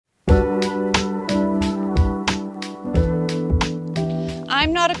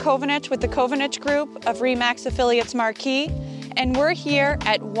I'm Nada Kovanich with the Kovanich Group of RE/MAX Affiliates Marquee, and we're here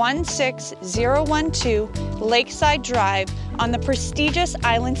at 16012 Lakeside Drive on the prestigious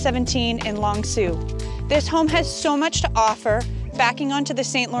Island 17 in Long Sault. This home has so much to offer, backing onto the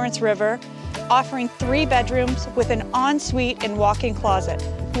St. Lawrence River, offering 3 bedrooms with an ensuite and walk-in closet.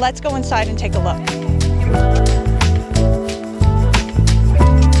 Let's go inside and take a look.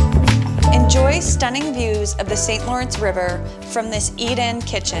 Enjoy stunning views of the St. Lawrence River from this eat-in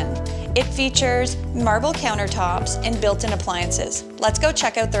kitchen. It features marble countertops and built-in appliances. Let's go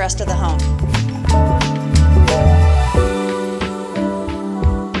check out the rest of the home.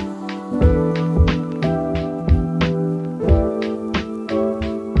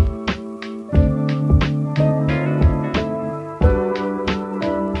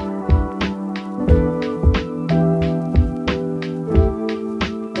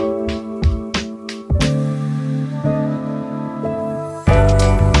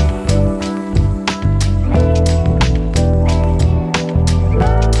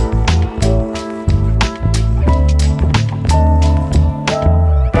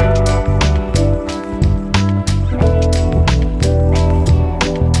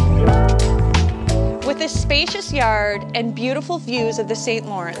 With a spacious yard and beautiful views of the St.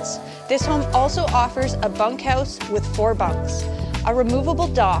 Lawrence, this home also offers a bunkhouse with 4 bunks, a removable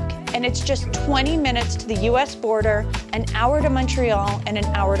dock, and it's just 20 minutes to the US border, an hour to Montreal, and an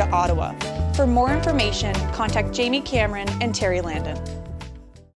hour to Ottawa. For more information, contact Jamie Cameron and Terry Landon.